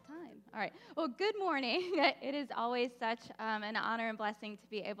All right. Well, good morning. It is always such an honor and blessing to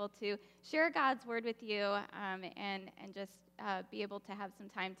be able to share God's word with you and just be able to have some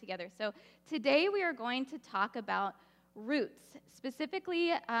time together. So today we are going to talk about roots,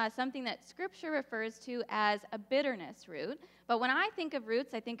 specifically something that Scripture refers to as a bitterness root. But when I think of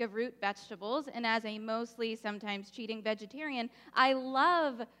roots, I think of root vegetables. And as a mostly sometimes cheating vegetarian, I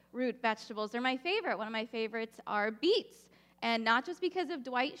love root vegetables. They're my favorite. One of my favorites are beets. And not just because of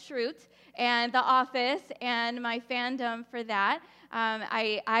Dwight Schrute and The Office and my fandom for that.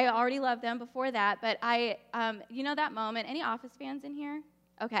 I already loved them before that. But you know that moment? Any Office fans in here?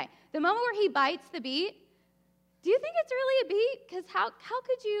 Okay. The moment where he bites the beet, do you think it's really a beet? Because how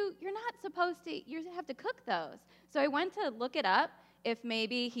could you're not supposed to, you have to cook those. So I went to look it up if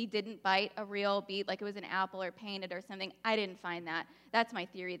maybe he didn't bite a real beet, like it was an apple or painted or something. I didn't find that. That's my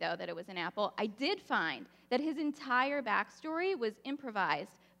theory, though, that it was an apple. I did find that his entire backstory was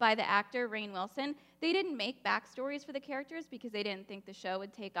improvised by the actor Rainn Wilson. They didn't make backstories for the characters because they didn't think the show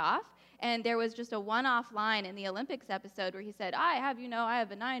would take off. And there was just a one-off line in the Olympics episode where he said, I have a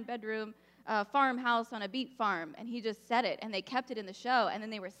 9-bedroom farmhouse on a beet farm, and he just said it, and they kept it in the show, and then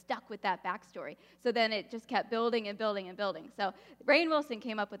they were stuck with that backstory. So then it just kept building and building and building. So Rainn Wilson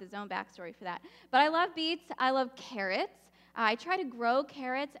came up with his own backstory for that. But I love beets. I love carrots. I try to grow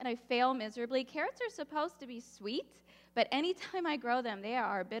carrots, and I fail miserably. Carrots are supposed to be sweet, but anytime I grow them, they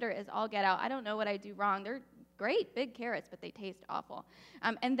are bitter as all get out. I don't know what I do wrong. They're great, big carrots, but they taste awful.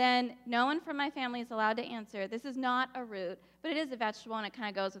 And then no one from my family is allowed to answer. This is not a root, but it is a vegetable, and it kind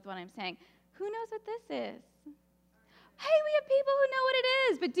of goes with what I'm saying. Who knows what this is? Hey, we have people who know what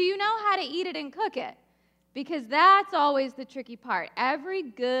it is, but do you know how to eat it and cook it? Because that's always the tricky part. Every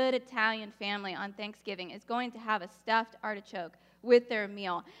good Italian family on Thanksgiving is going to have a stuffed artichoke with their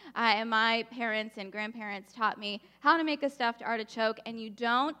meal. And my parents and grandparents taught me how to make a stuffed artichoke, and you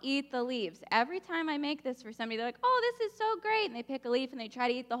don't eat the leaves. Every time I make this for somebody, they're like, oh, this is so great, and they pick a leaf and they try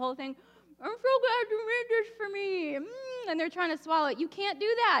to eat the whole thing. I'm so glad you made this for me. And they're trying to swallow it. You can't do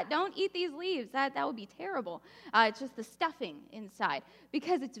that. Don't eat these leaves. That would be terrible. It's just the stuffing inside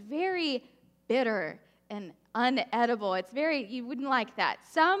because it's very bitter and unedible. You wouldn't like that.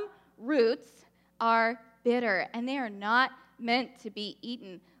 Some roots are bitter, and they are not meant to be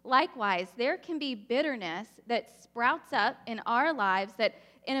eaten. Likewise, there can be bitterness that sprouts up in our lives that,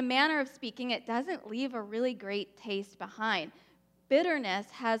 in a manner of speaking, it doesn't leave a really great taste behind. Bitterness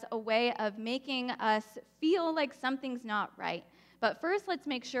has a way of making us feel like something's not right. But first, let's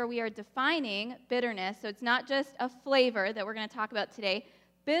make sure we are defining bitterness. So it's not just a flavor that we're going to talk about today.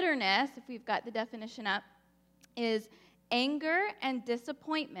 Bitterness, if we've got the definition up, is anger and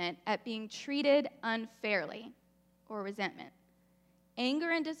disappointment at being treated unfairly, or resentment.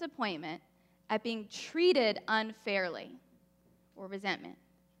 Anger and disappointment at being treated unfairly, or resentment.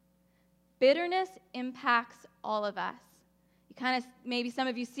 Bitterness impacts all of us. Maybe some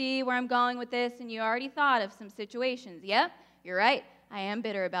of you see where I'm going with this, and you already thought of some situations. Yep, you're right. I am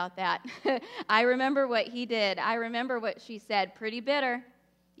bitter about that. I remember what he did. I remember what she said. Pretty bitter.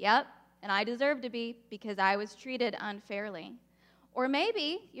 Yep, and I deserve to be because I was treated unfairly. Or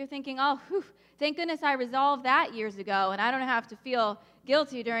maybe you're thinking, thank goodness I resolved that years ago, and I don't have to feel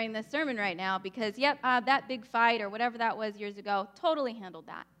guilty during this sermon right now because, that big fight or whatever that was years ago, totally handled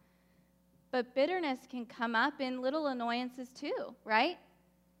that. But bitterness can come up in little annoyances too, right?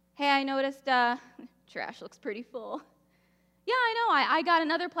 Hey, I noticed trash looks pretty full. Yeah, I know. I got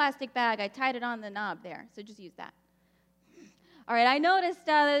another plastic bag. I tied it on the knob there, so just use that. All right, I noticed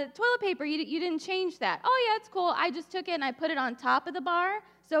the toilet paper, you didn't change that. Oh, yeah, it's cool. I just took it and I put it on top of the bar,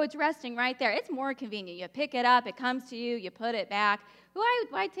 so it's resting right there. It's more convenient. You pick it up, it comes to you, you put it back.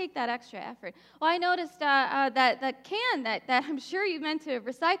 Why take that extra effort? Well, I noticed that can that I'm sure you meant to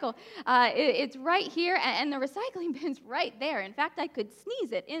recycle, it's right here, and the recycling bin's right there. In fact, I could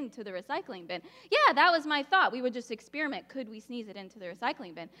sneeze it into the recycling bin. Yeah, that was my thought. We would just experiment. Could we sneeze it into the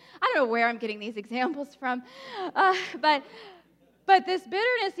recycling bin? I don't know where I'm getting these examples from, but this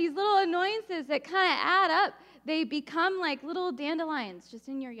bitterness, these little annoyances that kind of add up, they become like little dandelions just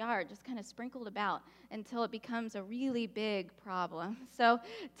in your yard, just kind of sprinkled about until it becomes a really big problem. So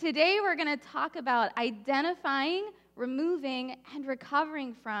today we're going to talk about identifying, removing, and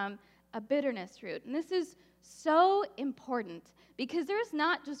recovering from a bitterness root. And this is so important because there's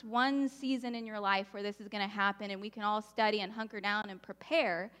not just one season in your life where this is going to happen and we can all study and hunker down and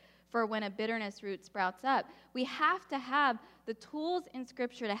prepare for when a bitterness root sprouts up. We have to have the tools in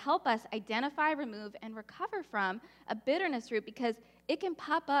Scripture to help us identify, remove, and recover from a bitterness root because it can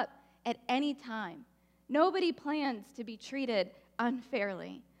pop up at any time. Nobody plans to be treated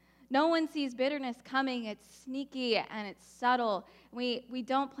unfairly. No one sees bitterness coming. It's sneaky and it's subtle. We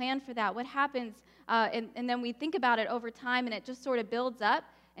don't plan for that. What happens, and then we think about it over time, and it just sort of builds up.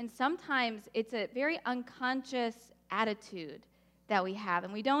 And sometimes it's a very unconscious attitude that we have,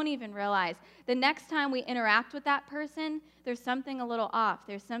 and we don't even realize. The next time we interact with that person, there's something a little off.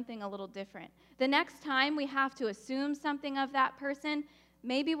 There's something a little different. The next time we have to assume something of that person,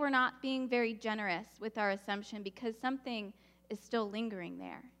 maybe we're not being very generous with our assumption because something is still lingering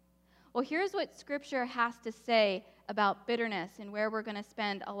there. Well, here's what Scripture has to say about bitterness and where we're going to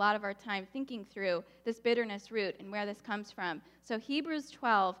spend a lot of our time thinking through this bitterness root and where this comes from. So Hebrews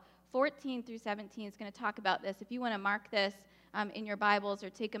 12, 14 through 17 is going to talk about this. If you want to mark this in your Bibles or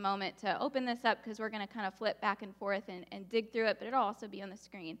take a moment to open this up, because we're going to kind of flip back and forth and dig through it, but it'll also be on the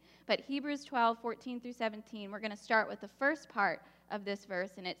screen. But Hebrews 12, 14 through 17, we're going to start with the first part of this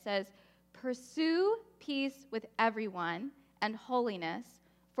verse, and it says, "Pursue peace with everyone and holiness,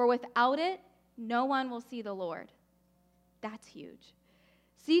 for without it, no one will see the Lord." That's huge.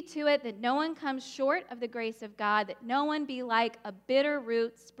 "See to it that no one comes short of the grace of God, that no one be like a bitter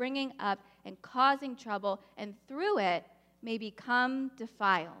root springing up and causing trouble, and through it may become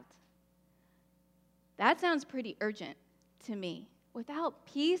defiled." That sounds pretty urgent to me. Without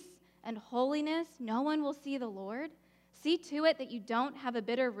peace and holiness, no one will see the Lord. See to it that you don't have a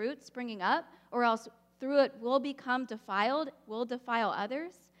bitter root springing up, or else through it will become defiled, will defile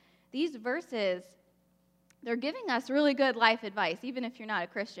others. These verses, they're giving us really good life advice, even if you're not a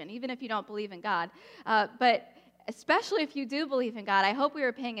Christian, even if you don't believe in God. But especially if you do believe in God, I hope we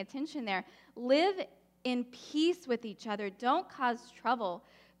were paying attention there. Live in peace with each other. Don't cause trouble.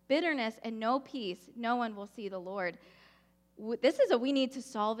 Bitterness and no peace, no one will see the Lord. This is a we need to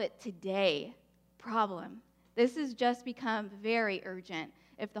solve it today problem. This has just become very urgent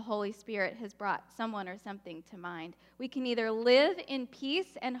if the Holy Spirit has brought someone or something to mind. We can either live in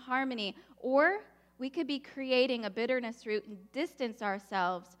peace and harmony, or we could be creating a bitterness root and distance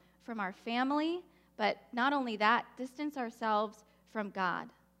ourselves from our family, but not only that, distance ourselves from God.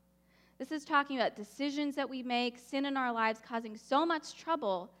 This is talking about decisions that we make, sin in our lives causing so much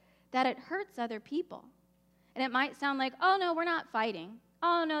trouble that it hurts other people. And it might sound like, oh no, we're not fighting.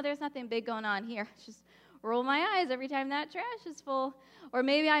 Oh no, there's nothing big going on here. Just roll my eyes every time that trash is full. Or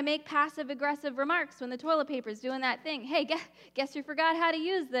maybe I make passive-aggressive remarks when the toilet paper is doing that thing. Hey, guess you forgot how to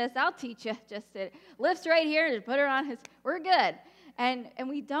use this. I'll teach you. Just it lifts right here and just put it on his. We're good. And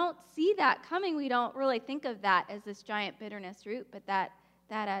we don't see that coming. We don't really think of that as this giant bitterness root, but that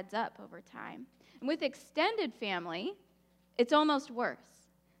adds up over time. And with extended family, it's almost worse.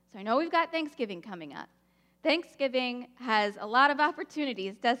 So I know we've got Thanksgiving coming up. Thanksgiving has a lot of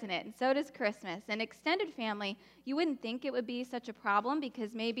opportunities, doesn't it? And so does Christmas. And extended family, you wouldn't think it would be such a problem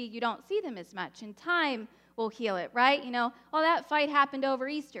because maybe you don't see them as much. And time will heal it, right? Oh, that fight happened over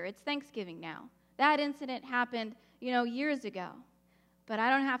Easter. It's Thanksgiving now. That incident happened, years ago. But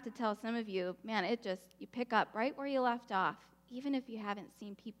I don't have to tell some of you, man, you pick up right where you left off. Even if you haven't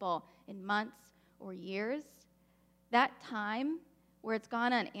seen people in months or years, that time where it's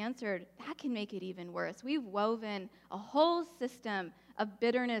gone unanswered, that can make it even worse. We've woven a whole system of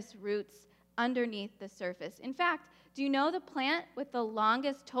bitterness roots underneath the surface. In fact, do you know the plant with the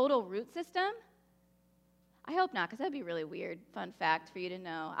longest total root system? I hope not, because that'd be a really weird, fun fact for you to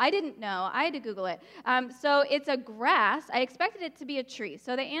know. I didn't know. I had to Google it. So it's a grass. I expected it to be a tree.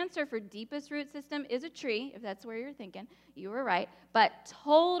 So the answer for deepest root system is a tree, if that's where you're thinking. You were right. But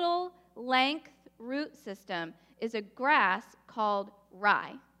total length root system is a grass called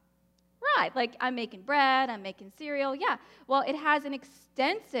rye. Rye, like I'm making bread, I'm making cereal. Yeah, well, it has an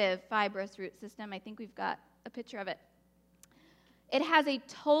extensive fibrous root system. I think we've got a picture of it. It has a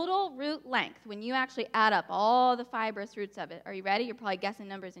total root length when you actually add up all the fibrous roots of it. Are you ready? You're probably guessing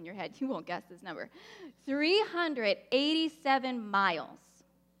numbers in your head. You won't guess this number. 387 miles.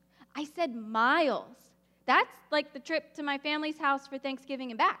 I said miles. That's like the trip to my family's house for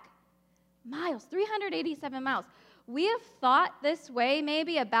Thanksgiving and back. Miles, 387 miles. We have thought this way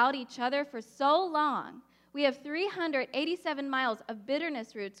maybe about each other for so long. We have 387 miles of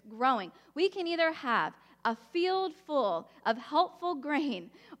bitterness roots growing. We can either have a field full of helpful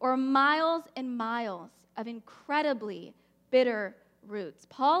grain or miles and miles of incredibly bitter roots.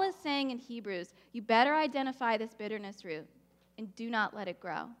 Paul is saying in Hebrews, you better identify this bitterness root and do not let it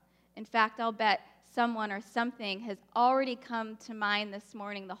grow. In fact, I'll bet someone or something has already come to mind this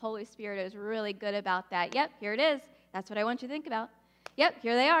morning. The Holy Spirit is really good about that. Yep, here it is. That's what I want you to think about. Yep,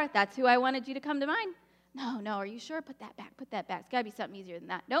 here they are. That's who I wanted you to come to mind. No, are you sure? Put that back. It's got to be something easier than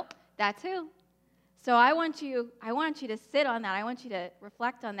that. Nope, that's who. So I want you to sit on that. I want you to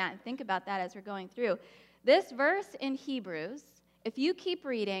reflect on that and think about that as we're going through. This verse in Hebrews, if you keep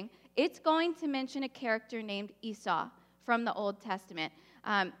reading, it's going to mention a character named Esau from the Old Testament.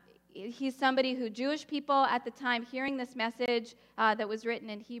 He's somebody who Jewish people at the time hearing this message that was written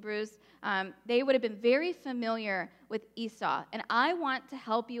in Hebrews, they would have been very familiar with Esau. And I want to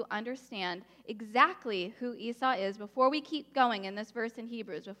help you understand exactly who Esau is before we keep going in this verse in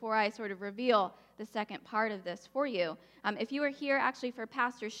Hebrews, before I sort of reveal the second part of this for you. If you were here actually for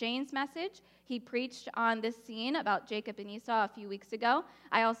Pastor Shane's message, he preached on this scene about Jacob and Esau a few weeks ago.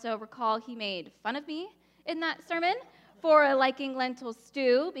 I also recall he made fun of me in that sermon for liking lentil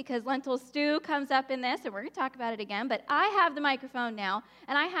stew, because lentil stew comes up in this, and we're going to talk about it again, but I have the microphone now,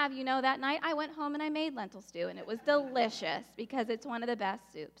 and I have, that night I went home and I made lentil stew, and it was delicious because it's one of the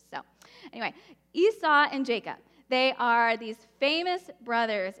best soups. So anyway, Esau and Jacob, they are these famous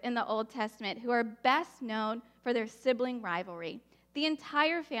brothers in the Old Testament who are best known for their sibling rivalry. The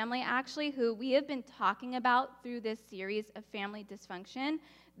entire family, actually, who we have been talking about through this series of family dysfunction,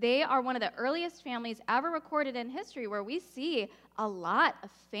 they are one of the earliest families ever recorded in history where we see a lot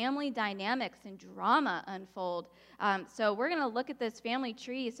of family dynamics and drama unfold. So we're going to look at this family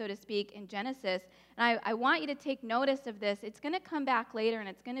tree, so to speak, in Genesis. And I want you to take notice of this. It's going to come back later, and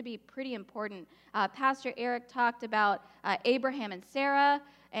it's going to be pretty important. Pastor Eric talked about Abraham and Sarah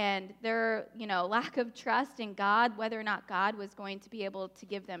and their lack of trust in God, whether or not God was going to be able to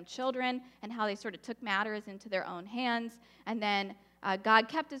give them children, and how they sort of took matters into their own hands. And then God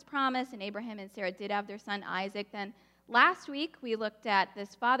kept his promise, and Abraham and Sarah did have their son Isaac. Then last week, we looked at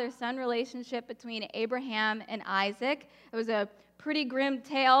this father-son relationship between Abraham and Isaac. It was a pretty grim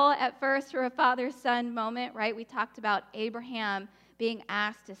tale at first for a father-son moment, right? We talked about Abraham being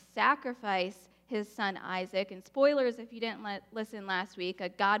asked to sacrifice his son Isaac. And spoilers, if you didn't listen last week,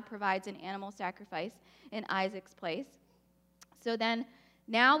 God provides an animal sacrifice in Isaac's place. So then,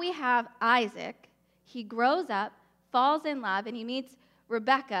 now we have Isaac. He grows up, falls in love, and he meets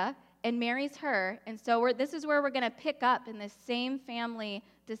Rebekah and marries her. And so this is where we're going to pick up in this same family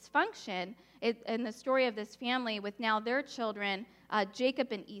dysfunction in the story of this family with now their children,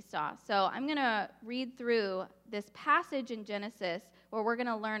 Jacob and Esau. So I'm going to read through this passage in Genesis where we're going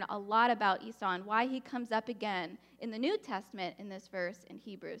to learn a lot about Esau and why he comes up again in the New Testament in this verse in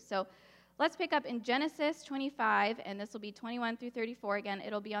Hebrews. So let's pick up in Genesis 25, and this will be 21 through 34. Again,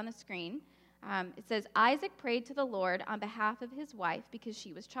 it'll be on the screen. It says, Isaac prayed to the Lord on behalf of his wife because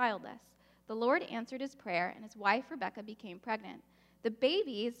she was childless. The Lord answered his prayer, and his wife Rebekah became pregnant. The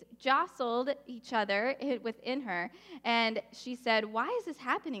babies jostled each other within her, and she said, why is this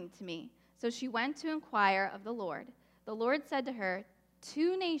happening to me? So she went to inquire of the Lord. The Lord said to her,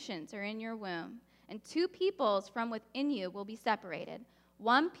 2 nations are in your womb, and 2 peoples from within you will be separated.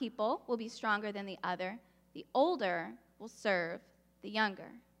 One people will be stronger than the other. The older will serve the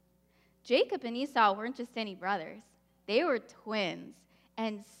younger. Jacob and Esau weren't just any brothers. They were twins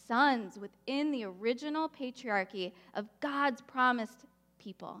and sons within the original patriarchy of God's promised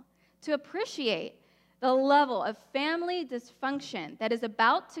people. To appreciate the level of family dysfunction that is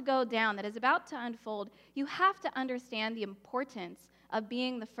about to go down, that is about to unfold, you have to understand the importance of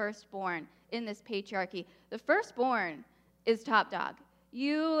being the firstborn in this patriarchy. The firstborn is top dog.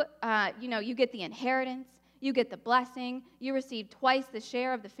 You get the inheritance. You get the blessing. You receive twice the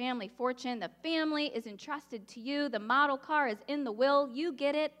share of the family fortune. The family is entrusted to you. The model car is in the will. You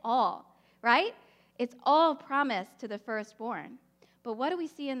get it all, right? It's all promised to the firstborn. But what do we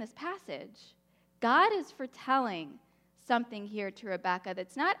see in this passage? God is foretelling something here to Rebekah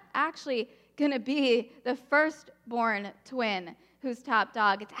that's not actually going to be the firstborn twin who's top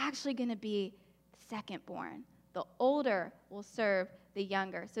dog. It's actually going to be the secondborn. The older will serve the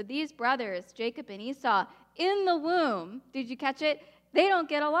younger. So these brothers, Jacob and Esau, in the womb, did you catch it? They don't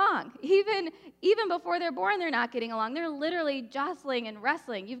get along. Even before they're born, they're not getting along. They're literally jostling and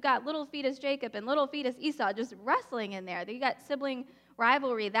wrestling. You've got little fetus Jacob and little fetus Esau just wrestling in there. You got sibling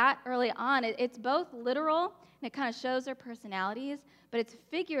rivalry that early on. It's both literal, and it kind of shows their personalities, but it's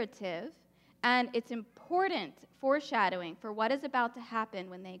figurative, and it's important foreshadowing for what is about to happen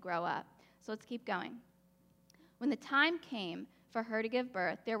when they grow up. So let's keep going. When the time came for her to give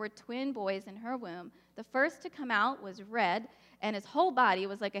birth, there were twin boys in her womb. The first to come out was red, and his whole body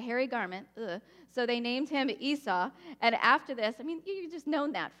was like a hairy garment. Ugh. So they named him Esau. And after this, you've just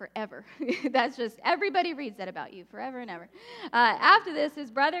known that forever. That's just, everybody reads that about you forever and ever. After this, his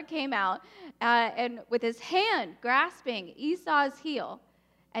brother came out, and with his hand grasping Esau's heel,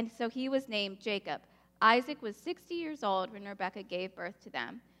 and so he was named Jacob. Isaac was 60 years old when Rebekah gave birth to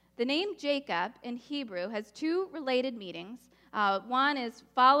them. The name Jacob in Hebrew has 2 related meanings. One is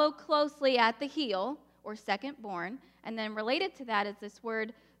follow closely at the heel, or second-born, and then related to that is this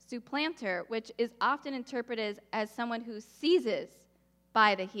word supplanter, which is often interpreted as someone who seizes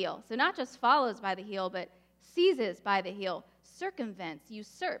by the heel. So not just follows by the heel, but seizes by the heel, circumvents,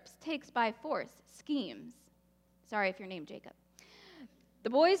 usurps, takes by force, schemes. Sorry if you're named Jacob. The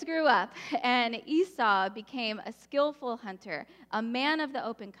boys grew up, and Esau became a skillful hunter, a man of the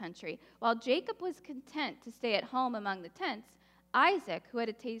open country. While Jacob was content to stay at home among the tents, Isaac, who had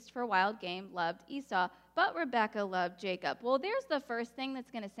a taste for wild game, loved Esau, but Rebekah loved Jacob. Well, there's the first thing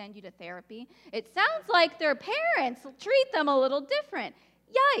that's going to send you to therapy. It sounds like their parents treat them a little different.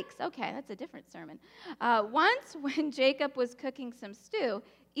 Yikes. Okay, that's a different sermon. Once, when Jacob was cooking some stew,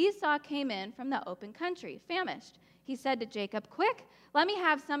 Esau came in from the open country, famished. He said to Jacob, "Quick, let me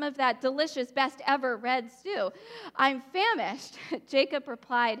have some of that delicious, best ever red stew. I'm famished." Jacob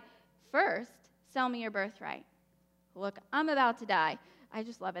replied, "First, sell me your birthright." "Look, I'm about to die." I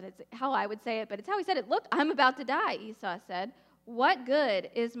just love it. It's how I would say it, but it's how he said it. "Look, I'm about to die," Esau said. "What good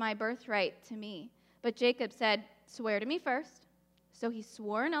is my birthright to me?" But Jacob said, "Swear to me first." So he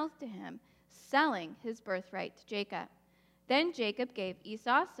swore an oath to him, selling his birthright to Jacob. Then Jacob gave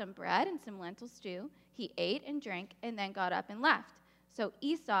Esau some bread and some lentil stew. He ate and drank and then got up and left. So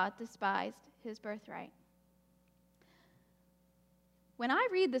Esau despised his birthright. When I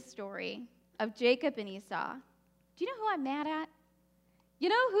read the story of Jacob and Esau, do you know who I'm mad at? You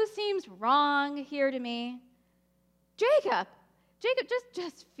know who seems wrong here to me? Jacob. Jacob,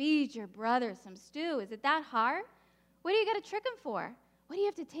 just feed your brother some stew. Is it that hard? What do you got to trick him for? What do you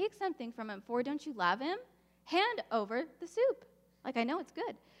have to take something from him for? Don't you love him? Hand over the soup. Like, I know it's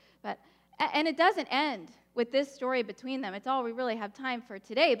good. And it doesn't end with this story between them. It's all we really have time for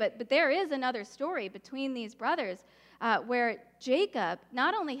today. But there is another story between these brothers where Jacob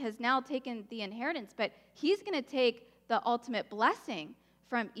not only has now taken the inheritance, but he's going to take the ultimate blessing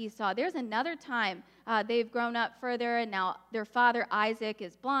from Esau. There's another time they've grown up further, and now their father Isaac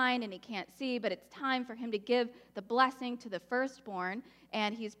is blind and he can't see, but it's time for him to give the blessing to the firstborn,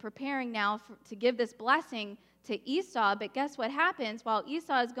 and he's preparing now to give this blessing to Esau. But guess what happens? While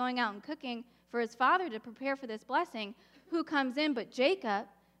Esau is going out and cooking for his father to prepare for this blessing, who comes in but Jacob,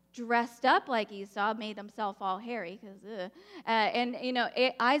 dressed up like Esau, made himself all hairy,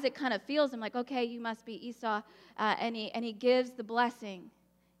 Isaac kind of feels him like, okay, you must be Esau, and he gives the blessing,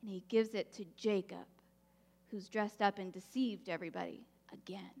 and he gives it to Jacob, who's dressed up and deceived everybody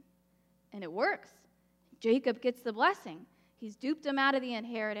again. And it works. Jacob gets the blessing. He's duped him out of the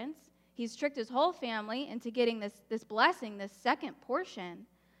inheritance. He's tricked his whole family into getting this blessing, this second portion.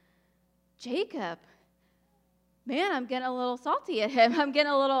 Jacob, man, I'm getting a little salty at him. I'm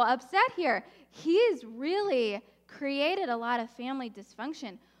getting a little upset here. He's really created a lot of family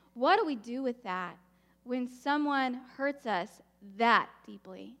dysfunction. What do we do with that when someone hurts us that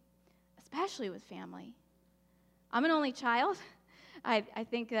deeply, especially with family? I'm an only child. I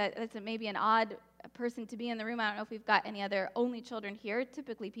think that that's maybe an odd person to be in the room. I don't know if we've got any other only children here.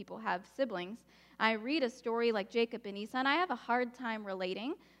 Typically, people have siblings. I read a story like Jacob and Esau, and I have a hard time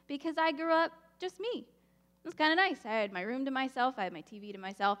relating because I grew up just me. It was kind of nice. I had my room to myself. I had my TV to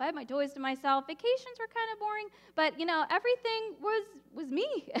myself. I had my toys to myself. Vacations were kind of boring, but, everything was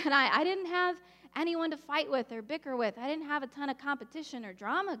me, and I didn't have anyone to fight with or bicker with. I didn't have a ton of competition or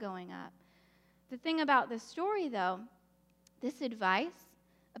drama going up. The thing about this story, though, this advice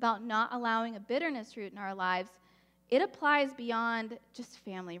about not allowing a bitterness root in our lives, it applies beyond just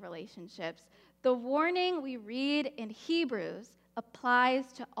family relationships. The warning we read in Hebrews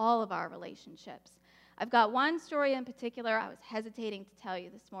applies to all of our relationships. I've got one story in particular I was hesitating to tell you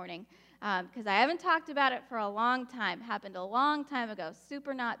this morning because I haven't talked about it for a long time. Happened a long time ago.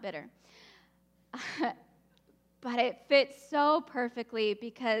 Super not bitter. But it fits so perfectly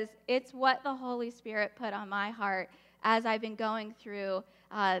because it's what the Holy Spirit put on my heart as I've been going through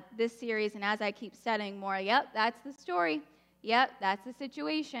this series and as I keep studying more. Yep, that's the story. Yep, that's the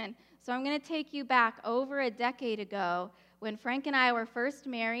situation. So I'm going to take you back over a decade ago when Frank and I were first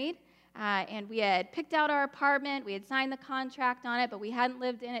married. And we had picked out our apartment. We had signed the contract on it, but we hadn't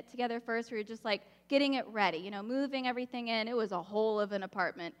lived in it together first. We were just like getting it ready, moving everything in. It was a hole of an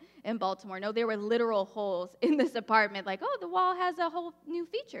apartment in Baltimore. No, there were literal holes in this apartment. Like, oh, the wall has a whole new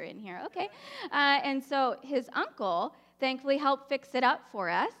feature in here. Okay. And so his uncle thankfully helped fix it up for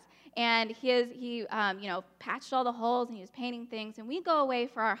us. And he patched all the holes and he was painting things. And we go away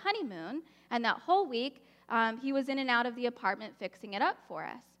for our honeymoon. And that whole week, he was in and out of the apartment fixing it up for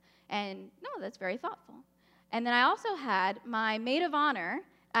us. And no, that's very thoughtful. And then I also had my maid of honor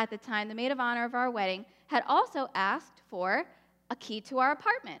at the time, the maid of honor of our wedding, had also asked for a key to our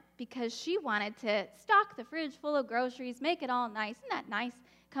apartment because she wanted to stock the fridge full of groceries, make it all nice. Isn't that nice?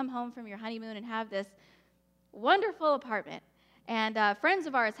 Come home from your honeymoon and have this wonderful apartment. And friends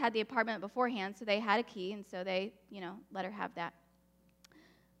of ours had the apartment beforehand, so they had a key, and so they, let her have that.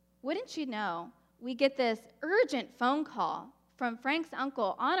 wouldn't you know, we get this urgent phone call from Frank's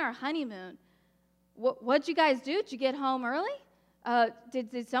uncle on our honeymoon. What'd you guys do? Did you get home early?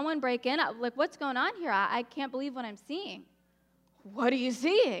 Did someone break in? Like, what's going on here? I can't believe what I'm seeing. What are you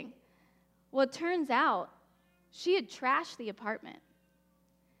seeing? Well, it turns out she had trashed the apartment.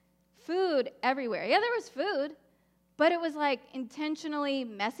 Food everywhere. Yeah, there was food, but it was like intentionally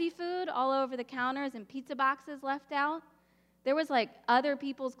messy food all over the counters and pizza boxes left out. There was like other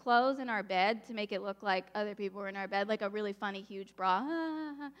people's clothes in our bed to make it look like other people were in our bed, like a really funny, huge bra.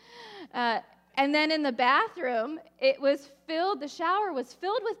 And then in the bathroom, the shower was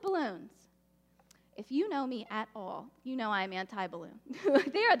filled with balloons. If you know me at all, you know I'm anti-balloon.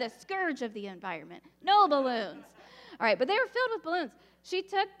 They are the scourge of the environment. No balloons. All right, but they were filled with balloons. She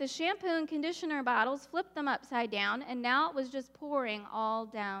took the shampoo and conditioner bottles, flipped them upside down, and now it was just pouring all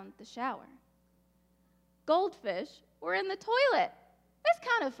down the shower. Goldfish were in the toilet. It's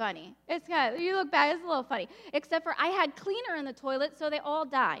kind of funny. You look back, it's a little funny. Except for I had cleaner in the toilet, so they all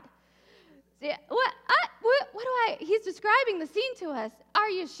died. He's describing the scene to us. Are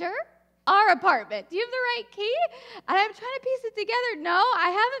you sure? Our apartment. Do you have the right key? And I'm trying to piece it together. No, I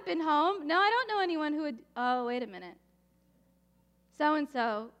haven't been home. No, I don't know anyone who would. Oh, wait a minute.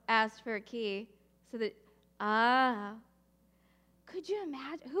 So-and-so asked for a key so that, could you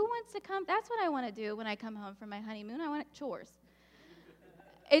imagine? Who wants to come? That's what I want to do when I come home from my honeymoon. I want chores.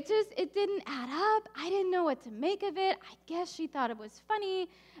 It didn't add up. I didn't know what to make of it. I guess she thought it was funny,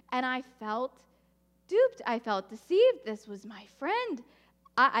 and I felt duped. I felt deceived. This was my friend.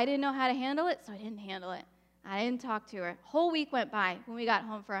 I didn't know how to handle it, so I didn't handle it. I didn't talk to her. Whole week went by when we got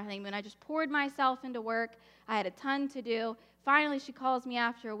home for our honeymoon. I just poured myself into work. I had a ton to do. Finally, she calls me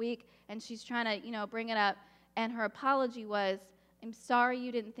after a week, and she's trying to, bring it up, and her apology was, I'm sorry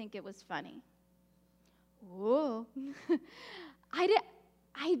you didn't think it was funny. Whoa.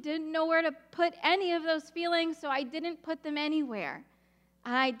 I didn't know where to put any of those feelings, so I didn't put them anywhere.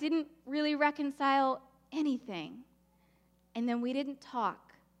 And I didn't really reconcile anything. And then we didn't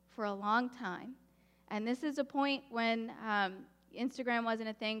talk for a long time. And this is a point when Instagram wasn't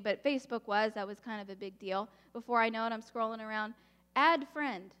a thing, but Facebook was. That was kind of a big deal. Before I know it, I'm scrolling around. Add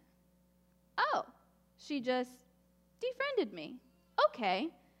friend. Oh, she just defriended me. Okay.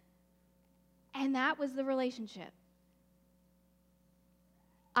 And that was the relationship.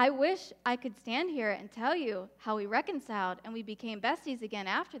 I wish I could stand here and tell you how we reconciled and we became besties again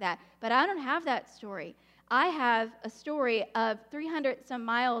after that, but I don't have that story. I have a story of 300-some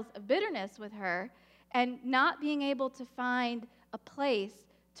miles of bitterness with her and not being able to find a place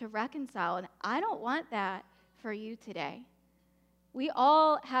to reconcile, and I don't want that for you today. We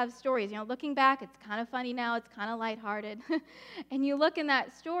all have stories. Looking back, it's kind of funny now. It's kind of lighthearted. And you look in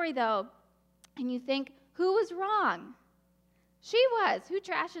that story, though, and you think, who was wrong? She was. Who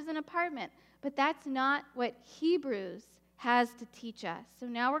trashes an apartment? But that's not what Hebrews has to teach us. So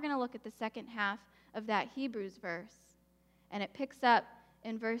now we're going to look at the second half of that Hebrews verse. And it picks up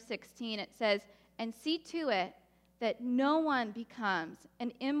in verse 16. It says, and see to it that no one becomes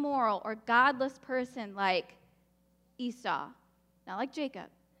an immoral or godless person like Esau. Not like Jacob,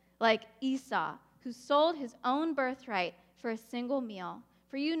 like Esau, who sold his own birthright for a single meal.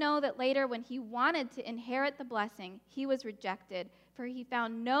 For you know that later when he wanted to inherit the blessing, he was rejected, for he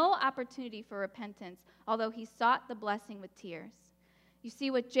found no opportunity for repentance, although he sought the blessing with tears. You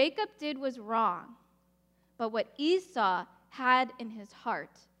see, what Jacob did was wrong, but what Esau had in his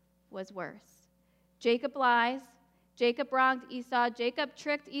heart was worse. Jacob lies. Jacob wronged Esau. Jacob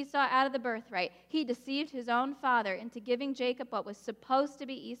tricked Esau out of the birthright. He deceived his own father into giving Jacob what was supposed to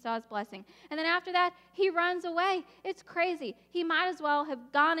be Esau's blessing. And then after that, he runs away. It's crazy. He might as well have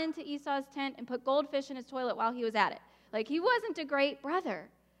gone into Esau's tent and put goldfish in his toilet while he was at it. Like, he wasn't a great brother.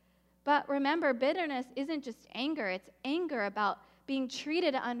 But remember, bitterness isn't just anger. It's anger about being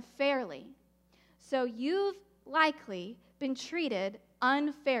treated unfairly. So you've likely been treated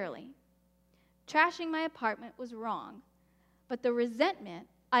unfairly. Trashing my apartment was wrong, but the resentment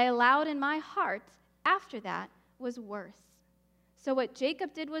I allowed in my heart after that was worse. So what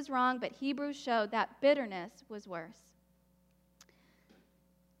Jacob did was wrong, but Hebrews showed that bitterness was worse.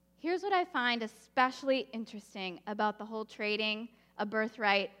 Here's what I find especially interesting about the whole trading a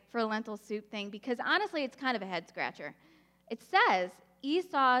birthright for a lentil soup thing, because honestly, it's kind of a head-scratcher. It says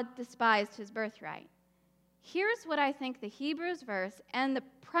Esau despised his birthright. Here's what I think the Hebrews verse and the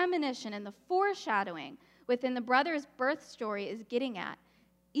premonition and the foreshadowing within the brother's birth story is getting at.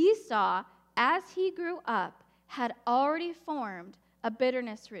 Esau, as he grew up, had already formed a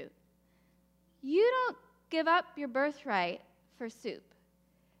bitterness root. You don't give up your birthright for soup.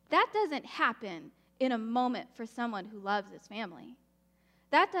 That doesn't happen in a moment for someone who loves his family.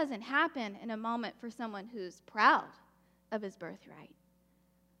 That doesn't happen in a moment for someone who's proud of his birthright.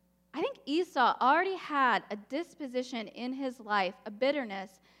 I think Esau already had a disposition in his life, a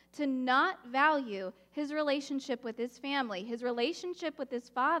bitterness, to not value his relationship with his family, his relationship with his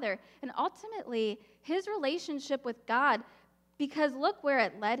father, and ultimately his relationship with God, because look where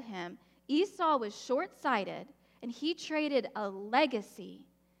it led him. Esau was short-sighted, and he traded a legacy.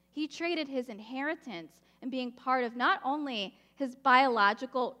 He traded his inheritance and being part of not only his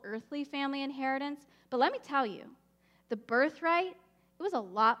biological earthly family inheritance, but let me tell you, the birthright, it was a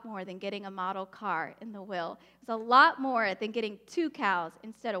lot more than getting a model car in the will. It was a lot more than getting 2 cows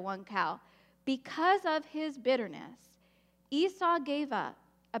instead of 1 cow. Because of his bitterness, Esau gave up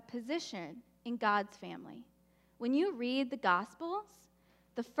a position in God's family. When you read the Gospels,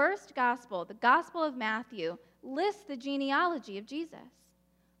 the first gospel, the Gospel of Matthew, lists the genealogy of Jesus.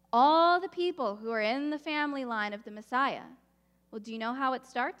 All the people who are in the family line of the Messiah. Well, do you know how it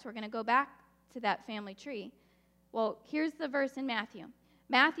starts? We're going to go back to that family tree. Well, here's the verse in Matthew.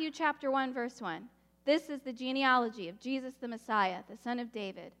 Matthew chapter 1, verse 1. This is the genealogy of Jesus the Messiah, the son of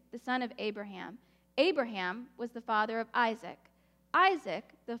David, the son of Abraham. Abraham was the father of Isaac. Isaac,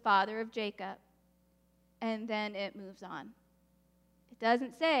 the father of Jacob. And then it moves on. It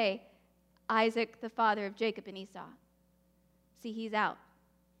doesn't say Isaac, the father of Jacob and Esau. See, he's out.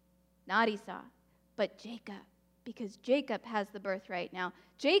 Not Esau, but Jacob, because Jacob has the birthright. Now,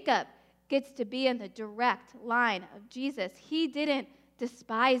 Jacob gets to be in the direct line of Jesus. He didn't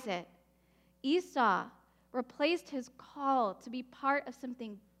despise it. Esau replaced his call to be part of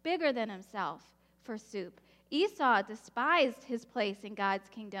something bigger than himself for soup. Esau despised his place in God's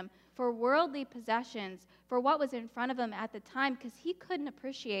kingdom for worldly possessions, for what was in front of him at the time, because he couldn't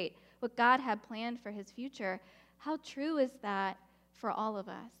appreciate what God had planned for his future. How true is that for all of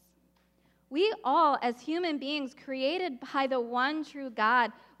us? We all, as human beings created by the one true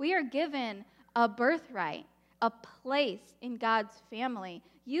God, we are given a birthright, a place in God's family.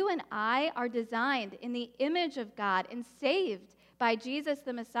 You and I are designed in the image of God and saved by Jesus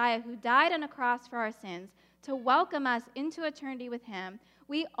the Messiah, who died on a cross for our sins to welcome us into eternity with him.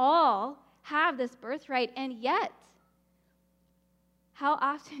 We all have this birthright, and yet, how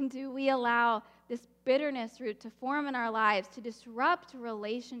often do we allow this bitterness root to form in our lives, to disrupt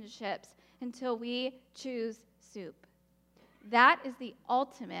relationships until we choose soup? That is the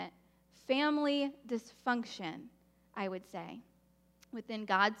ultimate family dysfunction, I would say, within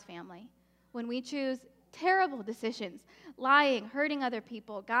God's family. When we choose terrible decisions, lying, hurting other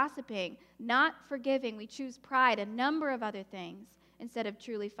people, gossiping, not forgiving, we choose pride, a number of other things, instead of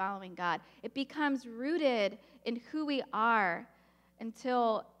truly following God. It becomes rooted in who we are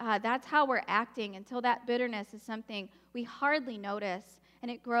until that's how we're acting, until that bitterness is something we hardly notice, and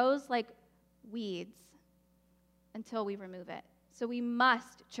it grows like weeds until we remove it. So we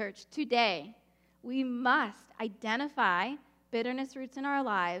must, church, today, we must identify bitterness roots in our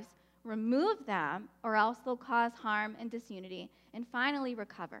lives, remove them, or else they'll cause harm and disunity, and finally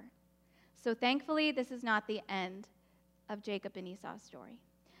recover. So thankfully, this is not the end of Jacob and Esau's story.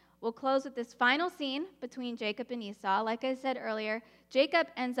 We'll close with this final scene between Jacob and Esau. Like I said earlier, Jacob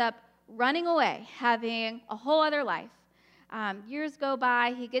ends up running away, having a whole other life. Years go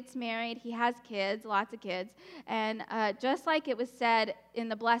by, he gets married, he has kids, lots of kids, and just like it was said in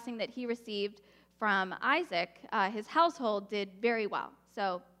the blessing that he received from Isaac, his household did very well.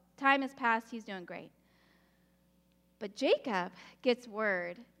 So time has passed, he's doing great. But Jacob gets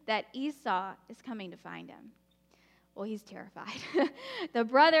word that Esau is coming to find him. Well, he's terrified. The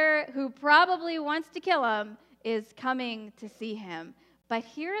brother who probably wants to kill him is coming to see him. But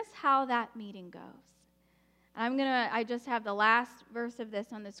here's how that meeting goes. I just have the last verse of this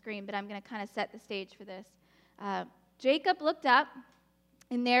on the screen, but I'm going to kind of set the stage for this. Jacob looked up,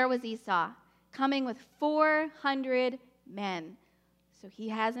 and there was Esau, coming with 400 men. So he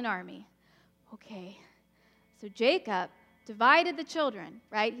has an army. Okay. So Jacob divided the children,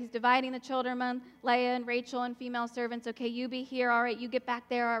 right? He's dividing the children among Leah and Rachel and female servants. Okay, you be here. All right, you get back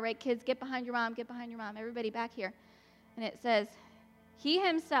there. All right, kids, get behind your mom. Get behind your mom. Everybody back here. And it says, he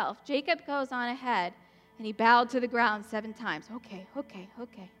himself, Jacob goes on ahead, and he bowed to the ground 7 times. Okay.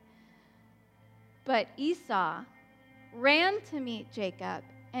 But Esau ran to meet Jacob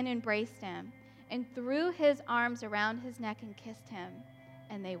and embraced him and threw his arms around his neck and kissed him,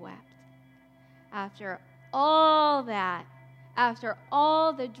 and they wept. After all that, after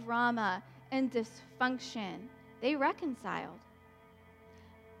all the drama and dysfunction, they reconciled.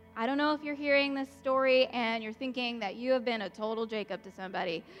 I don't know if you're hearing this story and you're thinking that you have been a total Jacob to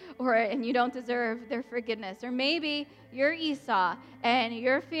somebody, and you don't deserve their forgiveness. Or maybe you're Esau and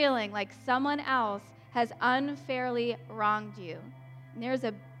you're feeling like someone else has unfairly wronged you. And there's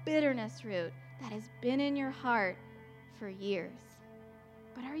a bitterness root that has been in your heart for years.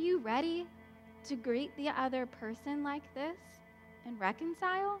 But are you ready to greet the other person like this and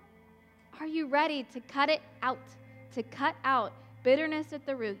reconcile? Are you ready to cut it out, to cut out bitterness at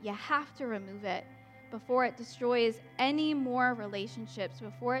the root? You have to remove it before it destroys any more relationships,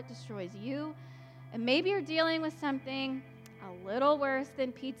 before it destroys you. And maybe you're dealing with something a little worse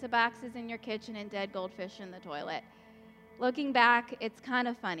than pizza boxes in your kitchen and dead goldfish in the toilet. Looking back, it's kind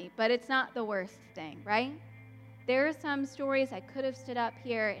of funny, but it's not the worst thing, right? There are some stories I could have stood up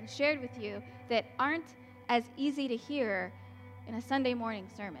here and shared with you that aren't as easy to hear in a Sunday morning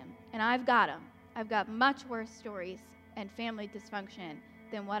sermon. And I've got them. I've got much worse stories and family dysfunction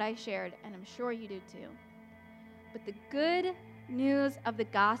than what I shared, and I'm sure you do too. But the good news of the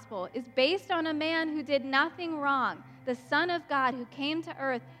gospel is based on a man who did nothing wrong, the Son of God who came to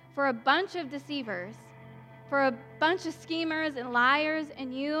earth for a bunch of deceivers, for a bunch of schemers and liars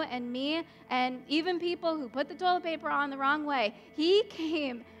and you and me and even people who put the toilet paper on the wrong way. He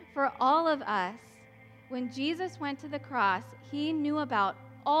came for all of us. When Jesus went to the cross, he knew about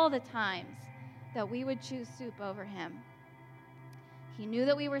all the times that we would choose soup over him. He knew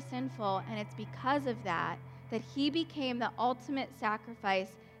that we were sinful, and it's because of that that he became the ultimate sacrifice,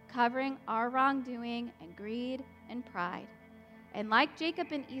 covering our wrongdoing and greed and pride. And like Jacob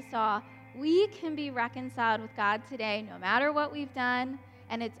and Esau, we can be reconciled with God today no matter what we've done,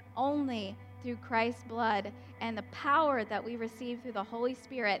 and it's only through Christ's blood and the power that we receive through the Holy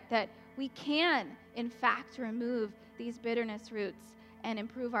Spirit that we can, in fact, remove these bitterness roots and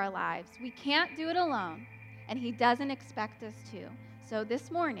improve our lives. We can't do it alone, and he doesn't expect us to. So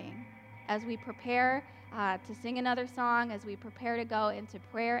this morning, as we prepare to sing another song, as we prepare to go into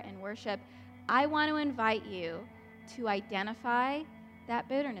prayer and worship, I want to invite you to identify that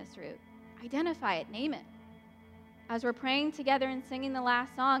bitterness root. Identify it, name it. As we're praying together and singing the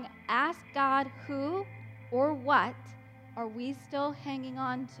last song, ask God who or what are we still hanging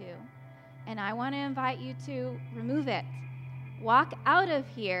on to? And I want to invite you to remove it. Walk out of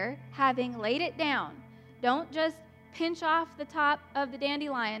here having laid it down. Don't just pinch off the top of the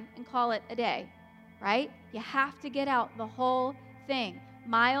dandelion and call it a day, right? You have to get out the whole thing.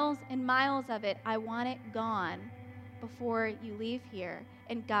 Miles and miles of it. I want it gone before you leave here,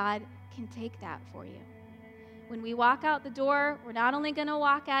 and God can take that for you. When we walk out the door, we're not only going to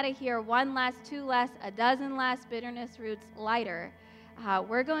walk out of here one less, two less, a dozen less bitterness roots lighter.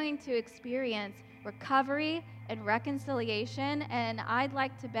 We're going to experience recovery and reconciliation, and I'd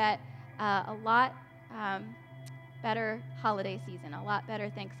like to bet a lot better holiday season, a lot better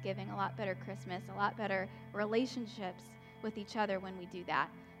Thanksgiving, a lot better Christmas, a lot better relationships with each other when we do that.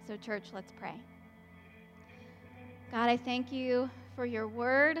 So church, let's pray. God, I thank you for your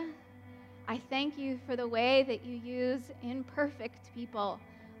word. I thank you for the way that you use imperfect people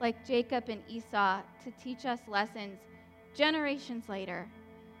like Jacob and Esau to teach us lessons generations later.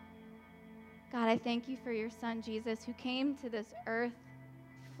 God, I thank you for your son, Jesus, who came to this earth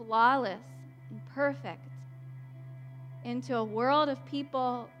flawless and perfect, into a world of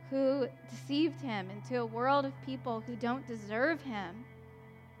people who deceived him, into a world of people who don't deserve him.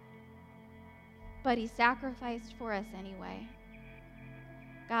 But he sacrificed for us anyway.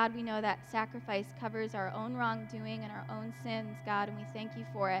 God, we know that sacrifice covers our own wrongdoing and our own sins, God, and we thank you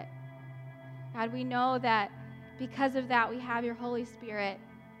for it. God, we know that because of that, we have your Holy Spirit,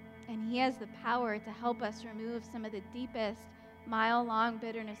 and he has the power to help us remove some of the deepest mile-long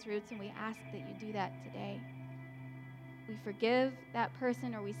bitterness roots, and we ask that you do that today. We forgive that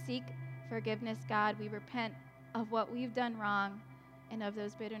person, or we seek forgiveness, God. We repent of what we've done wrong and of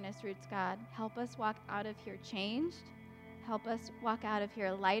those bitterness roots, God. Help us walk out of here changed. Help us walk out of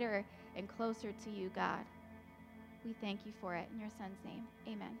here lighter and closer to you, God. We thank you for it. In your son's name,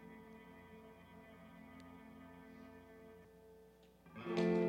 amen.